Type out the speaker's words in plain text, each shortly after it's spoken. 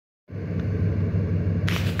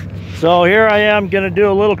So here I am going to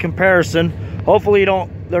do a little comparison. Hopefully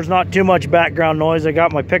there's not too much background noise. I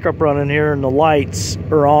got my pickup running here and the lights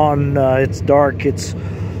are on. It's dark. It's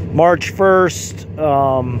March 1st,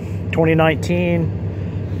 2019.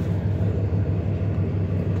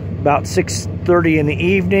 About 6:30 in the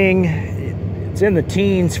evening. It's in the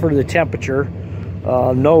teens for the temperature.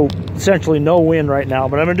 Essentially no wind right now,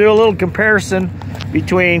 but I'm gonna do a little comparison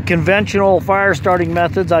between conventional fire starting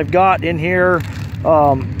methods. I've got in here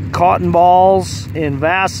cotton balls in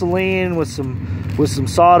Vaseline with some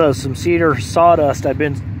sawdust, some cedar sawdust. I've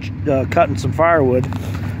been cutting some firewood,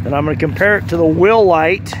 and I'm gonna compare it to the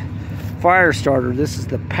Will-Lite fire starter. This is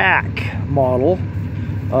the pack model,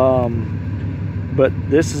 but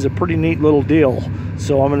this is a pretty neat little deal.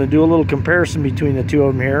 So I'm going to do a little comparison between the two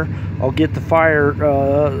of them here. I'll get the fire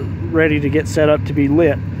ready to get set up to be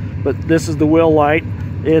lit. But this is the Will-Lite.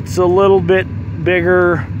 It's a little bit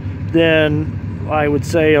bigger than, I would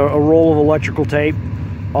say, a roll of electrical tape.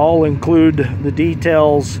 I'll include the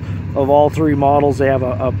details of all three models. They have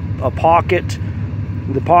a pocket.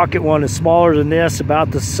 The pocket one is smaller than this, about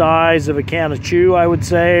the size of a can of chew, I would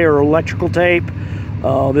say, or electrical tape.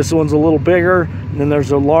 This one's a little bigger. And then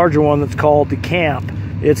there's a larger one that's called the Camp.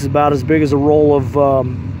 It's about as big as a roll of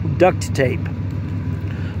duct tape.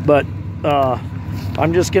 But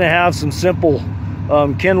I'm just gonna have some simple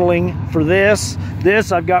kindling for this.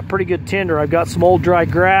 I've got pretty good tinder. I've got some old dry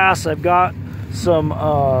grass. I've got some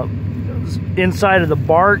inside of the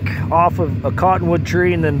bark off of a cottonwood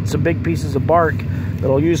tree, and then some big pieces of bark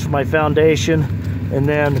that I'll use for my foundation. And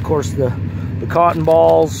then of course the cotton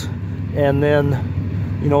balls, and then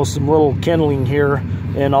some little kindling here,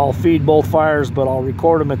 and I'll feed both fires, but I'll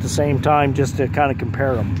record them at the same time just to kind of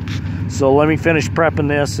compare them. So let me finish prepping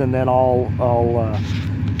this, and then I'll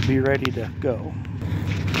be ready to go.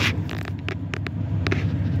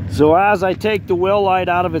 So as I take the Will-Lite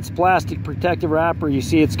out of its plastic protective wrapper, you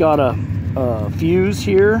see it's got a fuse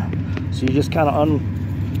here. So you just kind of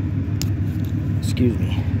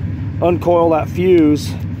uncoil that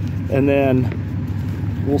fuse, and then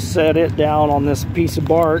we'll set it down on this piece of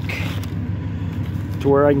bark to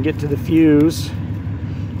where I can get to the fuse,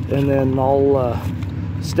 and then I'll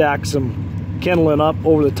stack some kindling up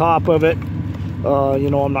over the top of it.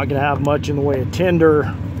 I'm not gonna have much in the way of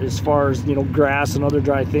tinder as far as grass and other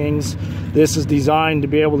dry things. This is designed to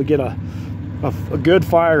be able to get a good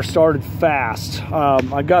fire started fast.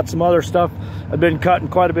 I've got some other stuff. I've been cutting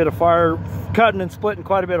and splitting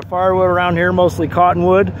quite a bit of firewood around here, mostly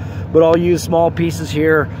cottonwood, but I'll use small pieces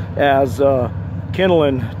here as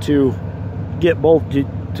kindling to get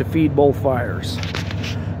to feed both fires.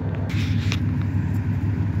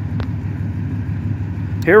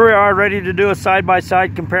 Here we are, ready to do a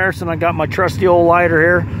side-by-side comparison. I got my trusty old lighter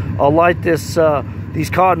here. I'll light these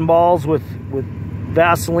cotton balls with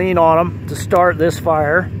Vaseline on them to start this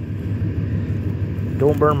fire.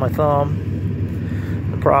 Don't burn my thumb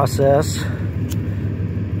in the process.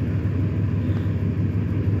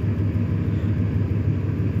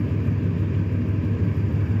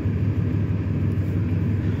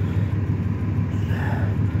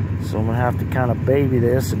 So I'm gonna have to kind of baby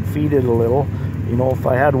this and feed it a little. If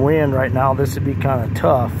I had wind right now, this would be kind of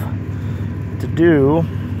tough to do.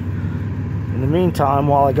 In the meantime,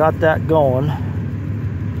 while I got that going,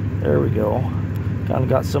 there we go. Kind of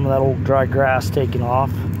got some of that old dry grass taken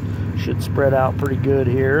off. Should spread out pretty good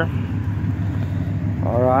here.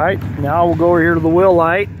 All right, now we'll go over here to the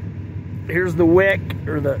Will-Lite. Here's the wick,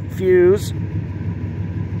 or the fuse.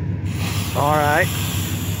 All right,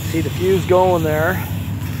 see the fuse going there.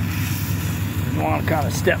 I want to kind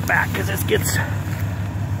of step back because this gets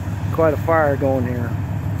quite a fire going here.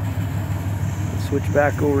 Switch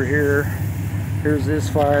back over here. Here's this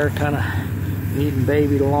fire, kind of needing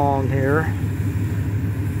babied along here.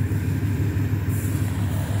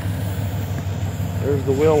 There's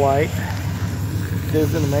the Will-Lite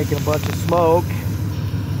fizzing and making a bunch of smoke.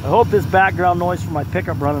 I hope this background noise from my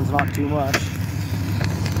pickup running is not too much.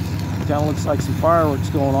 Kind of looks like some fireworks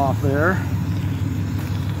going off there.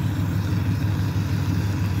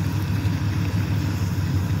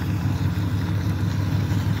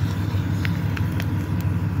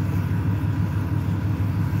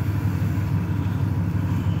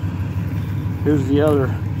 Here's the other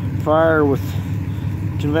fire with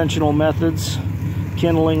conventional methods,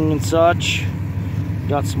 kindling and such.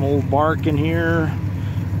 Got some old bark in here,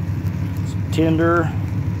 some tinder.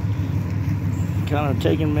 Kind of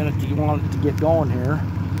taking a minute to want it to get going here.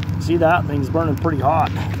 See, that thing's burning pretty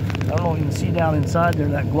hot. I don't know if you can see down inside there,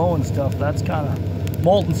 that glowing stuff. That's kind of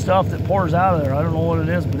molten stuff that pours out of there. I don't know what it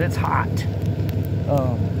is, but it's hot.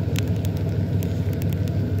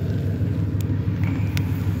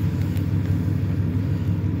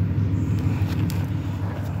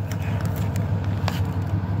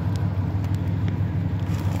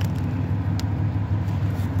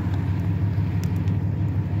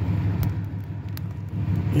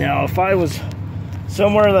 Now, if I was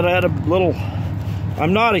somewhere that I had a little,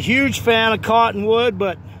 I'm not a huge fan of cottonwood,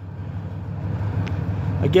 but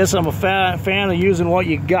I guess I'm a fan of using what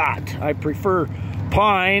you got. I prefer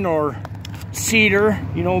pine or cedar,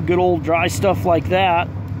 you know, good old dry stuff like that,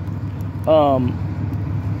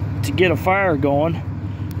 to get a fire going.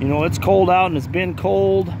 You know, it's cold out and it's been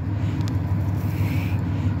cold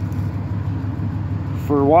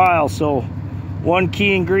for a while, so one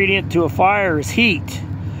key ingredient to a fire is heat.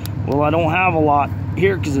 Well, I don't have a lot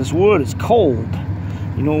here because this wood is cold.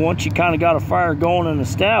 You know, once you kind of got a fire going and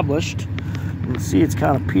established, you can see it's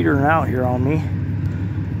kind of petering out here on me.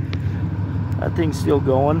 That thing's still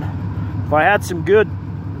going. If I had some good,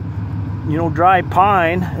 you know, dry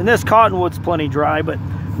pine, and this cottonwood's plenty dry, but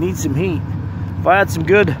needs some heat. If I had some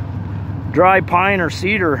good dry pine or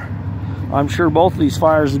cedar, I'm sure both of these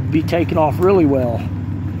fires would be taken off really well.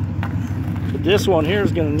 But this one here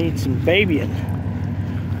is going to need some babying.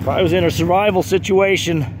 If I was in a survival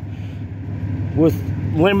situation with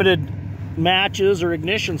limited matches or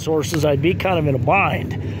ignition sources, I'd be kind of in a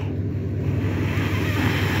bind.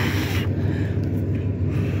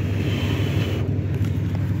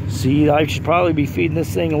 See, I should probably be feeding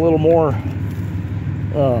this thing a little more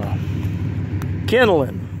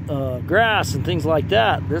kindling, grass and things like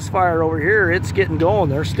that. This fire over here, it's getting going.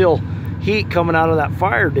 There's still heat coming out of that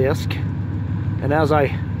fire disc, and as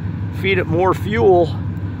I feed it more fuel,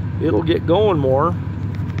 it'll get going more.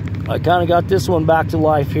 I kind of got this one back to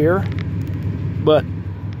life here, but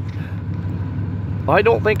I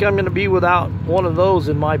don't think I'm going to be without one of those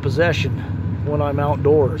in my possession when I'm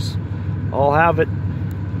outdoors. I'll have it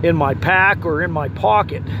in my pack or in my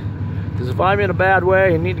pocket, because if I'm in a bad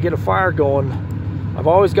way and need to get a fire going, I've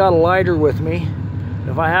always got a lighter with me.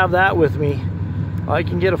 If I have that with me, I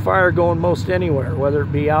can get a fire going most anywhere, whether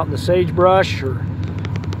it be out in the sagebrush or,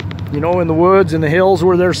 you know, in the woods, in the hills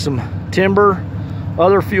where there's some timber,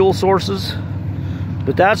 other fuel sources.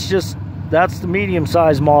 But that's the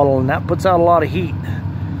medium-sized model, and that puts out a lot of heat.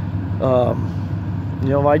 You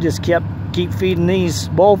know, if I just keep feeding these,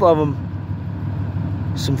 both of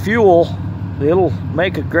them, some fuel, it'll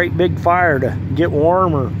make a great big fire to get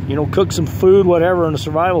warm, or, you know, cook some food, whatever, in a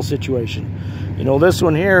survival situation. You know, this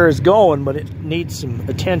one here is going, but it needs some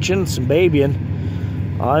attention, some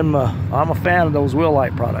babying. I'm a fan of those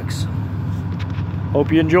Will-Lite products.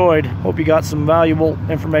 Hope you enjoyed. Hope you got some valuable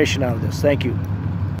information out of this. Thank you.